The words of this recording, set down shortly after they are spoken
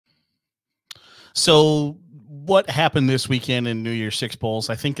So what happened this weekend in New Year's Six Bowls,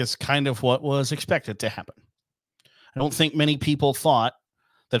 I think, is kind of what was expected to happen. I don't think many people thought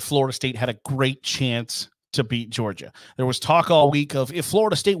that Florida State had a great chance to beat Georgia. There was talk all week of if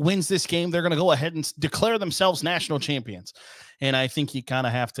Florida State wins this game, they're going to go ahead and declare themselves national champions. And I think you kind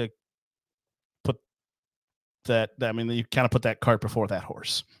of have to put that, I mean, you kind of put that cart before that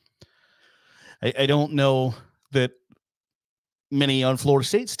horse. I don't know that many on Florida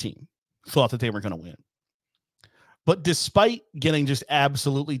State's team thought that they were going to win. But despite getting just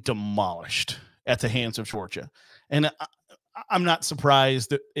absolutely demolished at the hands of Georgia, and I'm not surprised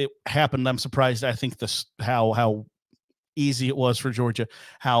that it happened. I'm surprised, I think, how easy it was for Georgia,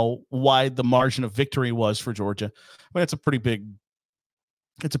 how wide the margin of victory was for Georgia. I mean, it's a pretty big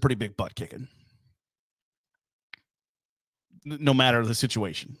butt kicking. No matter the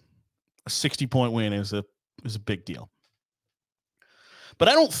situation, a 60-point win is a big deal. But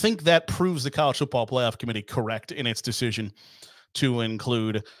I don't think that proves the College Football Playoff Committee correct in its decision to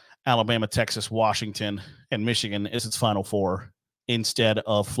include Alabama, Texas, Washington, and Michigan as its Final Four instead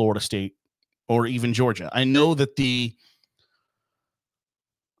of Florida State or even Georgia. I know that a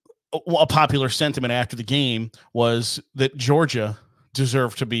popular sentiment after the game was that Georgia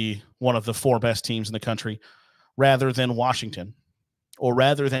deserved to be one of the four best teams in the country rather than Washington or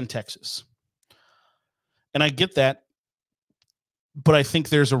rather than Texas. And I get that. But I think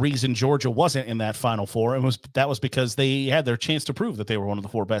there's a reason Georgia wasn't in that Final Four, and that was because they had their chance to prove that they were one of the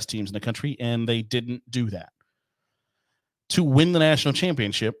four best teams in the country, and they didn't do that. To win the national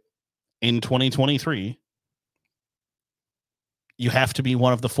championship in 2023, you have to be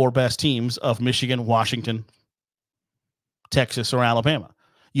one of the four best teams of Michigan, Washington, Texas, or Alabama.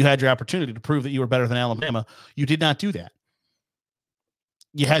 You had your opportunity to prove that you were better than Alabama. You did not do that.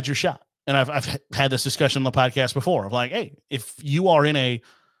 You had your shot. And I've had this discussion on the podcast before of like, hey, if you are in a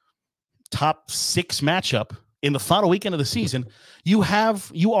top 6 matchup in the final weekend of the season, you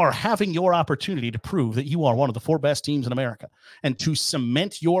are having your opportunity to prove that you are one of the four best teams in America and to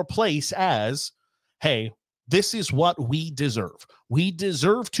cement your place as, hey, this is what we deserve. We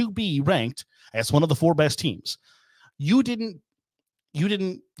deserve to be ranked as one of the four best teams. You didn't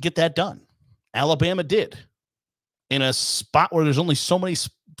get that done. Alabama did. In a spot where there's only so many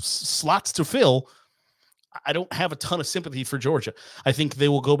slots to fill, I don't have a ton of sympathy for Georgia. I think they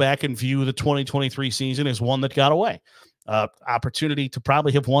will go back and view the 2023 season as one that got away. Opportunity to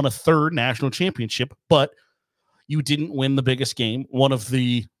probably have won a third national championship, but you didn't win the biggest game. One of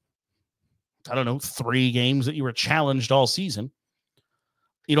the, 3 games that you were challenged all season.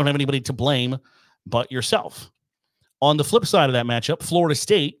 You don't have anybody to blame but yourself. On the flip side of that matchup, Florida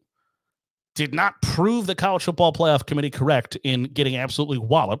State did not prove the College Football Playoff Committee correct in getting absolutely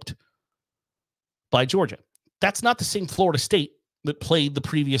walloped by Georgia. That's not the same Florida State that played the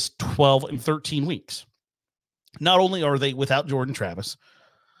previous 12 and 13 weeks. Not only are they without Jordan Travis,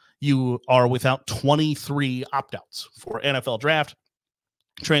 you are without 23 opt-outs for NFL draft,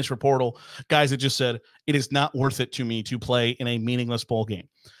 transfer portal, guys that just said, it is not worth it to me to play in a meaningless bowl game.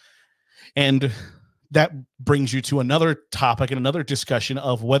 And that brings you to another topic and another discussion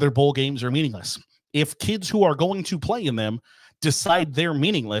of whether bowl games are meaningless. If kids who are going to play in them decide they're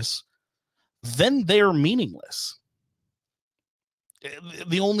meaningless, then they're meaningless.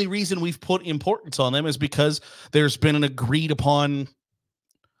 The only reason we've put importance on them is because there's been an agreed upon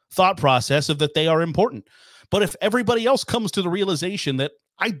thought process of that they are important. But if everybody else comes to the realization that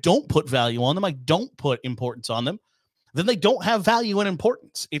I don't put value on them, I don't put importance on them, then they don't have value and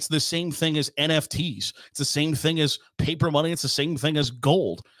importance. It's the same thing as NFTs. It's the same thing as paper money. It's the same thing as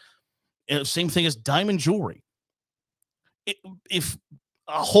gold. Same thing as diamond jewelry. If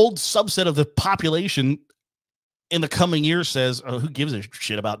a whole subset of the population in the coming years says, oh, who gives a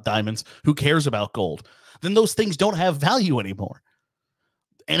shit about diamonds? Who cares about gold? Then those things don't have value anymore.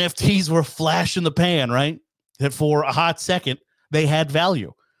 NFTs were a flash in the pan, right? That for a hot second, they had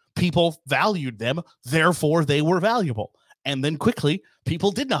value. People valued them, therefore they were valuable. And then quickly,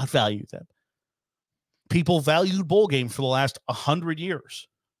 people did not value them. People valued bowl games for the last 100 years.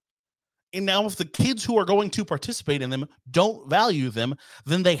 And now if the kids who are going to participate in them don't value them,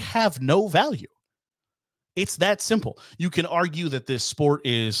 then they have no value. It's that simple. You can argue that this sport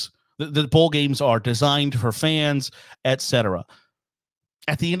is, the bowl games are designed for fans, etc.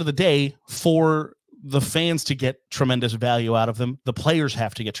 At the end of the day, for the fans to get tremendous value out of them, the players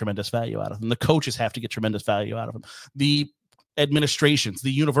have to get tremendous value out of them, the coaches have to get tremendous value out of them, the administrations,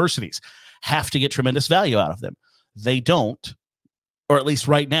 the universities have to get tremendous value out of them. They don't, or at least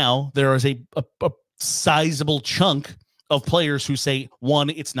right now, there is a sizable chunk of players who say, one,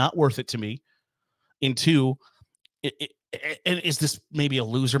 it's not worth it to me, and two, And is this maybe a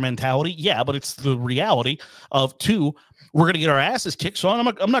loser mentality? Yeah, but it's the reality of, two, we're going to get our asses kicked, so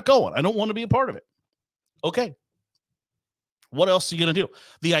I'm not going. I don't want to be a part of it. Okay. What else are you going to do?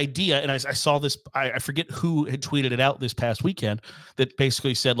 The idea, and I saw this, I forget who had tweeted it out this past weekend, that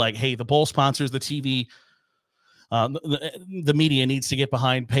basically said, like, hey, the bowl sponsors, the TV, the media needs to get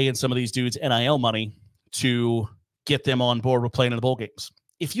behind paying some of these dudes NIL money to get them on board with playing in the bowl games.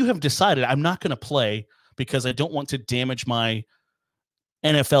 If you have decided I'm not going to play because I don't want to damage my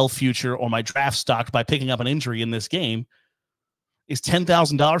NFL future or my draft stock by picking up an injury in this game, is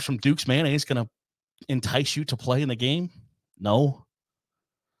 $10,000 from Duke's mayonnaise going to entice you to play in the game? No.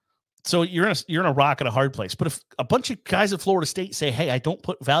 So you're in a rock and a hard place. But if a bunch of guys at Florida State say, hey, I don't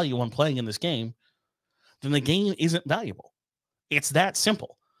put value on playing in this game, then the game isn't valuable. It's that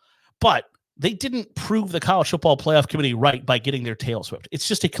simple. But they didn't prove the College Football Playoff Committee right by getting their tails whipped. It's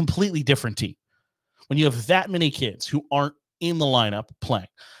just a completely different team when you have that many kids who aren't in the lineup playing.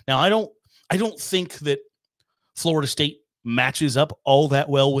 Now, I don't think that Florida State matches up all that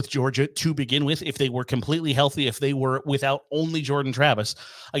well with Georgia to begin with. If they were completely healthy, if they were without only Jordan Travis,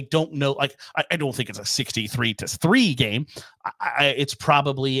 I don't know. Like, I don't think it's a 63-3 game. It's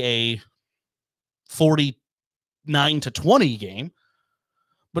probably a 49-20 game.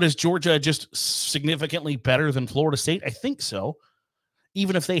 But is Georgia just significantly better than Florida State? I think so.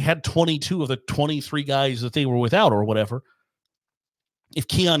 Even if they had 22 of the 23 guys that they were without or whatever. If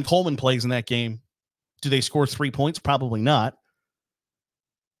Keon Coleman plays in that game, do they score 3 points? Probably not.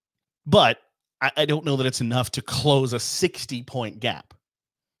 But I don't know that it's enough to close a 60-point gap.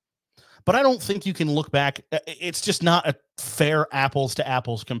 But I don't think you can look back. It's just not a fair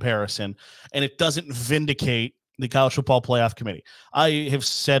apples-to-apples comparison, and it doesn't vindicate the College Football Playoff Committee. I've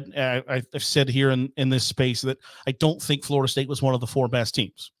said here in this space that I don't think Florida State was one of the 4 best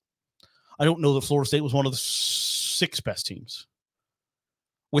teams. I don't know that Florida State was one of the 6 best teams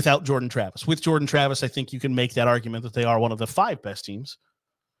without Jordan Travis. With Jordan Travis, I think you can make that argument that they are one of the 5 best teams,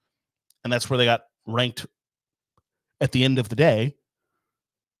 and that's where they got ranked at the end of the day.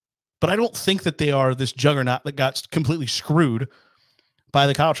 But I don't think that they are this juggernaut that got completely screwed by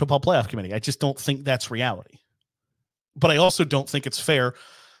the College Football Playoff Committee. I just don't think that's reality. But I also don't think it's fair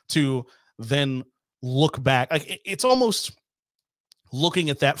to then look back. Like, it's almost looking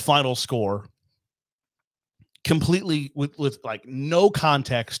at that final score completely with like no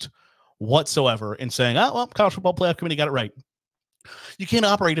context whatsoever and saying, oh, well, College Football Playoff Committee got it right. You can't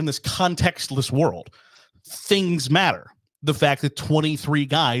operate in this contextless world. Things matter. The fact that 23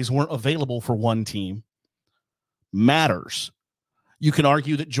 guys weren't available for one team matters. You can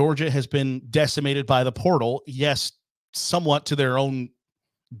argue that Georgia has been decimated by the portal. Yes, somewhat to their own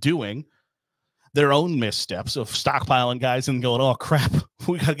doing, their own missteps of stockpiling guys and going, oh, crap,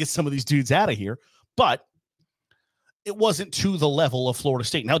 we got to get some of these dudes out of here. But it wasn't to the level of Florida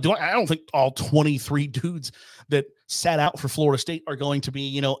State. Now, I don't think all 23 dudes that sat out for Florida State are going to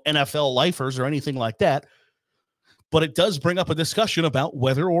be, NFL lifers or anything like that. But it does bring up a discussion about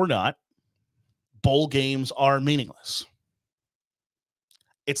whether or not bowl games are meaningless.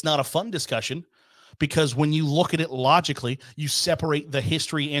 It's not a fun discussion because when you look at it logically, you separate the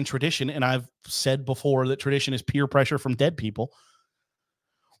history and tradition. And I've said before that tradition is peer pressure from dead people.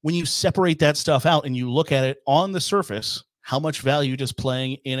 When you separate that stuff out and you look at it on the surface, how much value does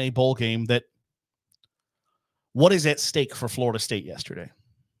playing in a bowl game what is at stake for Florida State yesterday?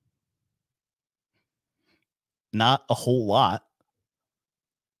 Not a whole lot.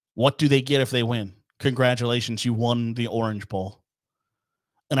 What do they get if they win? Congratulations, you won the Orange Bowl.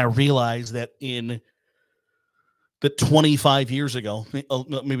 And I realize that in the 25 years ago,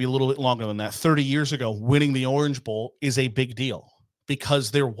 maybe a little bit longer than that, 30 years ago, winning the Orange Bowl is a big deal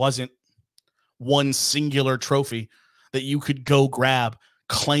because there wasn't one singular trophy that you could go grab,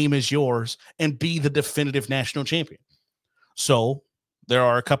 claim as yours, and be the definitive national champion. So there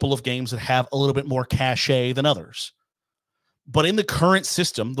are a couple of games that have a little bit more cachet than others. But in the current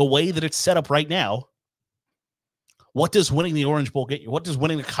system, the way that it's set up right now, what does winning the Orange Bowl get you? What does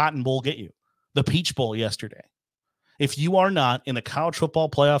winning the Cotton Bowl get you? The Peach Bowl yesterday. If you are not in the college football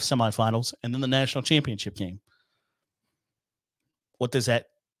playoff semifinals and then the national championship game, what does that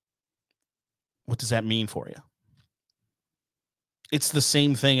mean for you? It's the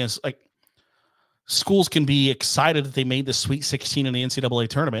same thing as, like, schools can be excited that they made the Sweet 16 in the NCAA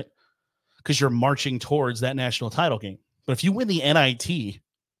tournament because you're marching towards that national title game. But if you win the NIT,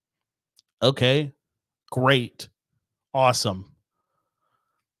 okay, great, awesome.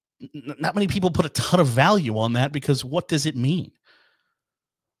 Not many people put a ton of value on that because what does it mean?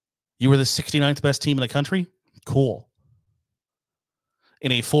 You were the 69th best team in the country? Cool.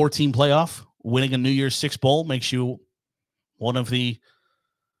 In a 4-team playoff, winning a New Year's Six bowl makes you one of the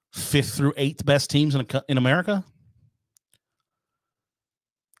 5th through 8th best teams in America?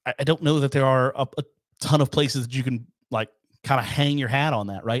 I don't know that there are a ton of places that you can like kind of hang your hat on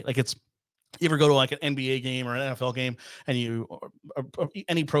that, right? Like you ever go to like an NBA game or an NFL game and or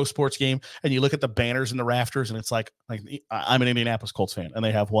any pro sports game and you look at the banners in the rafters and it's like I'm an Indianapolis Colts fan and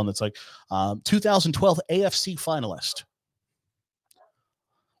they have one that's like 2012 AFC finalist.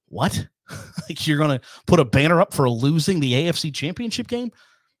 What? Like you're going to put a banner up for losing the AFC championship game?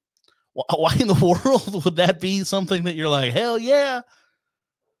 Why in the world would that be something that you're like, hell yeah?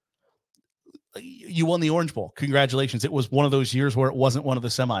 You won the Orange Bowl. Congratulations. It was one of those years where it wasn't one of the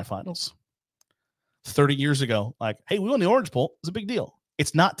semifinals. 30 years ago, like, hey, we won the Orange Bowl. It's a big deal.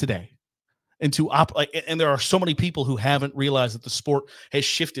 It's not today. And and there are so many people who haven't realized that the sport has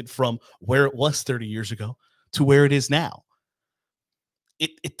shifted from where it was 30 years ago to where it is now.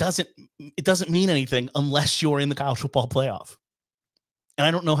 It doesn't mean anything unless you're in the college football playoff. And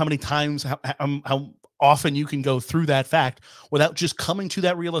I don't know how many times, how often you can go through that fact without just coming to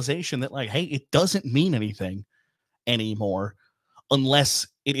that realization that like, hey, it doesn't mean anything anymore unless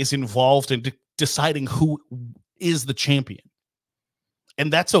it is involved in deciding who is the champion.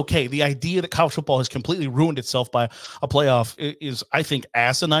 And that's okay. The idea that college football has completely ruined itself by a playoff is, I think,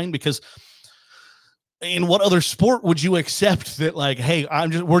 asinine, because in what other sport would you accept that like, hey,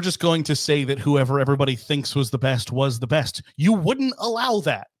 we're just going to say that whoever everybody thinks was the best? You wouldn't allow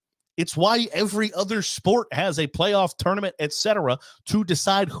that. It's why every other sport has a playoff tournament, etc., to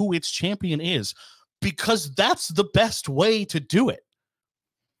decide who its champion is, because that's the best way to do it.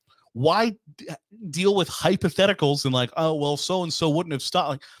 Why deal with hypotheticals and like, oh, well, so-and-so wouldn't have stopped?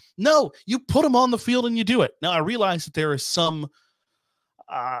 Like, no, you put them on the field and you do it. Now, I realize that there is some,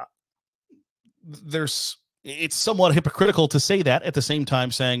 it's somewhat hypocritical to say that at the same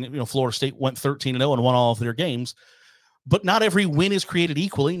time saying, Florida State went 13-0 and won all of their games. But not every win is created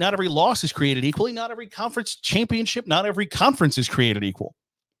equally. Not every loss is created equally. Not every conference championship, not every conference is created equal.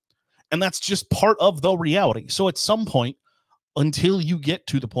 And that's just part of the reality. So at some point, until you get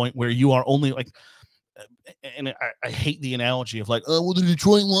to the point where you are only like, and I hate the analogy of like, oh, well, the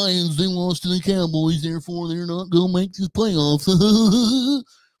Detroit Lions, they lost to the Cowboys, therefore they're not going to make this playoffs.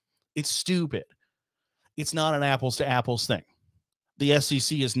 It's stupid. It's not an apples to apples thing. The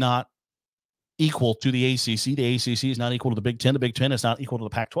SEC is not equal to the ACC. The ACC is not equal to the Big Ten. The Big Ten is not equal to the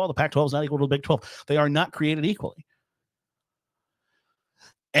Pac-12. The Pac-12 is not equal to the Big 12. They are not created equally.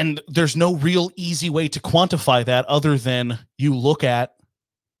 And there's no real easy way to quantify that other than you look at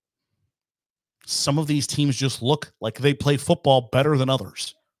some of these teams just look like they play football better than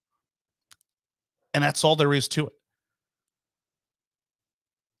others. And that's all there is to it.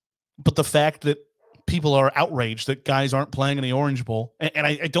 But the fact that people are outraged that guys aren't playing in the Orange Bowl, and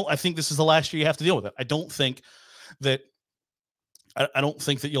I think this is the last year you have to deal with it. I don't think that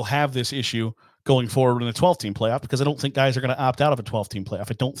you'll have this issue going forward in the 12-team playoff, because I don't think guys are going to opt out of a 12-team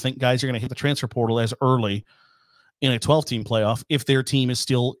playoff. I don't think guys are going to hit the transfer portal as early in a 12-team playoff if their team is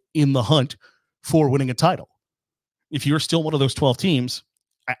still in the hunt for winning a title. If you're still one of those 12 teams,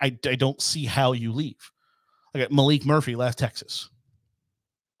 I don't see how you leave. Like Malik Murphy left Texas,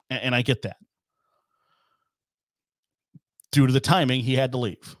 and I get that. Due to the timing, he had to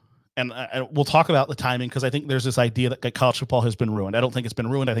leave. And we'll talk about the timing, because I think there's this idea that college football has been ruined. I don't think it's been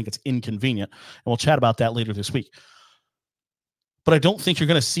ruined. I think it's inconvenient. And we'll chat about that later this week. But I don't think you're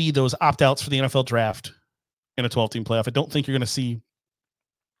going to see those opt-outs for the NFL draft in a 12-team playoff. I don't think you're going to see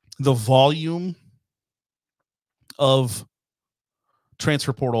the volume of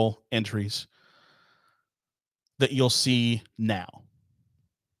transfer portal entries that you'll see now.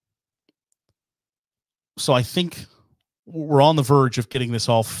 So I think we're on the verge of getting this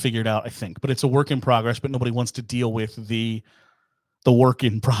all figured out, I think, but it's a work in progress, but nobody wants to deal with the work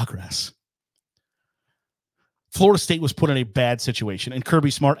in progress. Florida State was put in a bad situation, and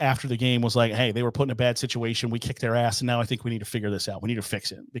Kirby Smart after the game was like, hey, they were put in a bad situation. We kicked their ass, and now I think we need to figure this out. We need to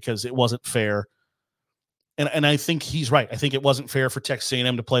fix it because it wasn't fair. And I think he's right. I think it wasn't fair for Texas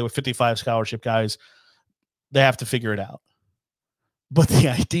A&M to play with 55 scholarship guys. They have to figure it out. But the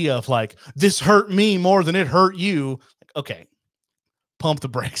idea of like, this hurt me more than it hurt you, okay, pump the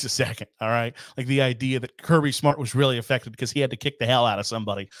brakes a second, all right? Like the idea that Kirby Smart was really affected because he had to kick the hell out of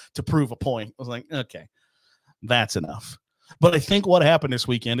somebody to prove a point. I was like, okay, that's enough. But I think what happened this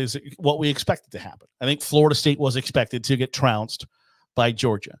weekend is what we expected to happen. I think Florida State was expected to get trounced by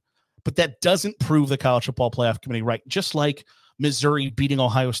Georgia. But that doesn't prove the College Football Playoff Committee right. Just like Missouri beating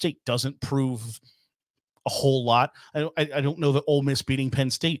Ohio State doesn't prove a whole lot. I don't know that Ole Miss beating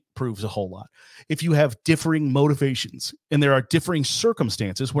Penn State proves a whole lot. If you have differing motivations and there are differing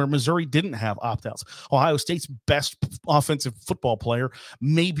circumstances where Missouri didn't have opt-outs, Ohio State's best offensive football player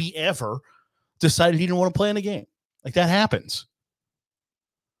maybe ever decided he didn't want to play in a game. Like, that happens.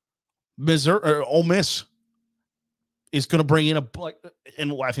 Ole Miss is going to bring in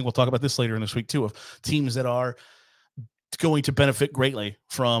and I think we'll talk about this later in this week too, of teams that are going to benefit greatly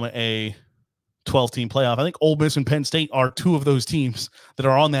from a 12-team playoff. I think Ole Miss and Penn State are two of those teams that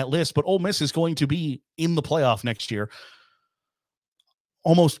are on that list, but Ole Miss is going to be in the playoff next year,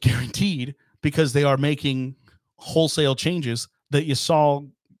 almost guaranteed, because they are making wholesale changes that you saw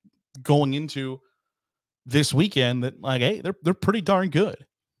going into this weekend that, like, hey, they're pretty darn good.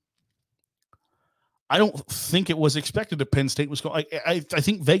 I don't think it was expected that Penn State was going. I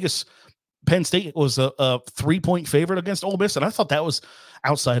think Penn State was a 3-point favorite against Ole Miss, and I thought that was,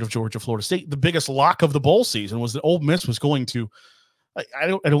 outside of Georgia, Florida State, the biggest lock of the bowl season was that Ole Miss was going to. I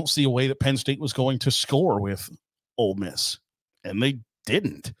don't see a way that Penn State was going to score with Ole Miss, and they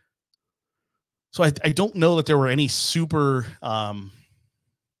didn't. So I don't know that there were any super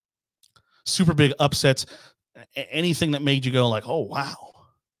big upsets, anything that made you go like, oh wow.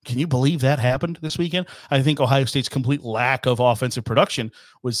 Can you believe that happened this weekend? I think Ohio State's complete lack of offensive production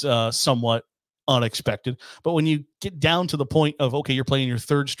was somewhat unexpected. But when you get down to the point of, okay, you're playing your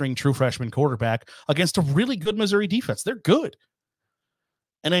third-string true freshman quarterback against a really good Missouri defense. They're good.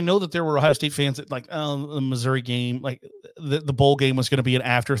 And I know that there were Ohio State fans that, like, oh, the Missouri game, like the bowl game was going to be an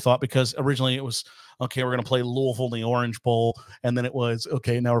afterthought, because originally it was, okay, we're going to play Louisville in the Orange Bowl. And then it was,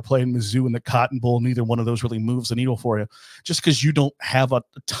 okay, now we're playing Mizzou in the Cotton Bowl. Neither one of those really moves the needle for you. Just because you don't have a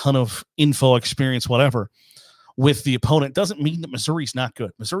ton of info, experience, whatever, with the opponent doesn't mean that Missouri's not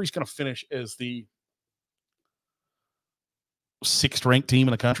good. Missouri's going to finish as the 6th-ranked team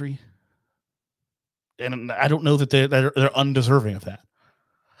in the country. And I don't know that they're undeserving of that.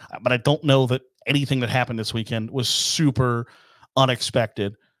 But I don't know that anything that happened this weekend was super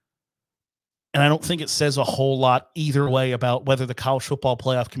unexpected. And I don't think it says a whole lot either way about whether the College Football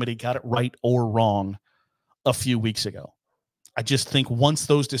Playoff Committee got it right or wrong a few weeks ago. I just think once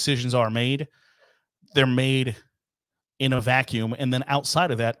those decisions are made, they're made in a vacuum. And then outside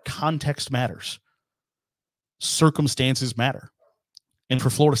of that, context matters. Circumstances matter. And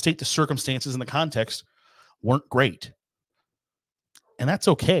for Florida State, the circumstances and the context weren't great. And that's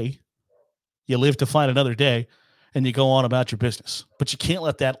okay. You live to fight another day, and you go on about your business. But you can't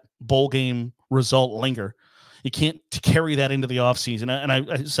let that bowl game result linger. You can't carry that into the offseason. And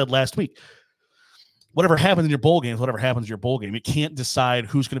I said last week, whatever happens in your bowl games, whatever happens in your bowl game, you can't decide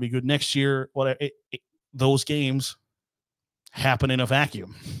who's going to be good next year. Those games happen in a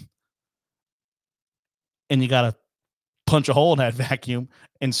vacuum. And you got to punch a hole in that vacuum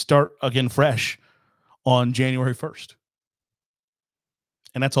and start again fresh on January 1st.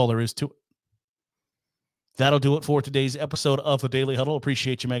 And that's all there is to it. That'll do it for today's episode of the Daily Huddle.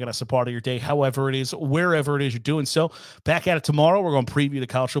 Appreciate you making us a part of your day, however it is, wherever it is you're doing so. Back at it tomorrow. We're going to preview the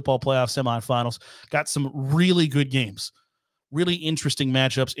College Football Playoff semifinals. Got some really good games, really interesting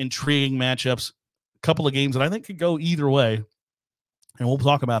matchups, intriguing matchups, a couple of games that I think could go either way. And we'll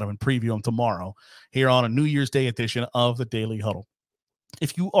talk about them and preview them tomorrow here on a New Year's Day edition of the Daily Huddle.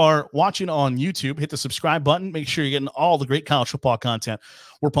 If you are watching on YouTube, hit the subscribe button. Make sure you're getting all the great college football content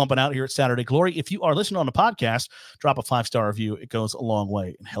we're pumping out here at Saturday Glory. If you are listening on the podcast, drop a 5-star review. It goes a long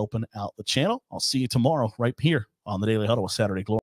way in helping out the channel. I'll see you tomorrow right here on the Daily Huddle with Saturday Glory.